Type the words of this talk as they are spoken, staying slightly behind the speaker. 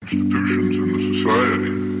institutions in the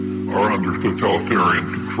society are under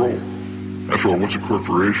totalitarian control. After all, what's a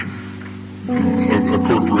corporation? A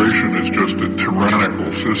corporation is just a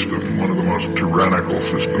tyrannical system, one of the most tyrannical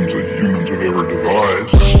systems that humans have ever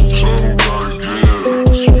devised.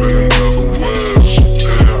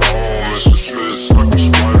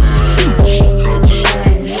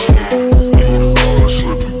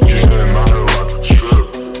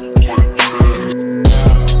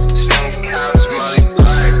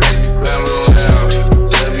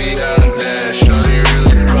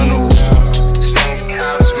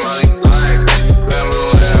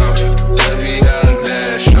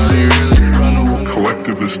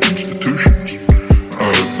 Collectivist institutions,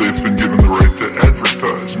 they've been given the right to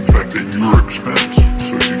advertise, in fact, at your expense.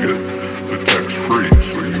 So you get the tax-free,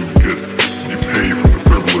 so you pay for the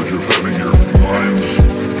privilege of having your minds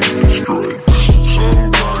destroyed.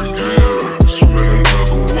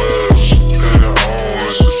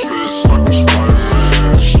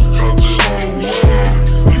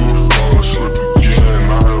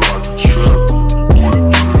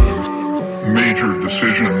 Major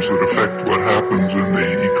decisions that affect what happens in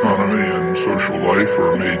the economy and social life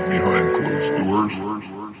are made behind closed doors.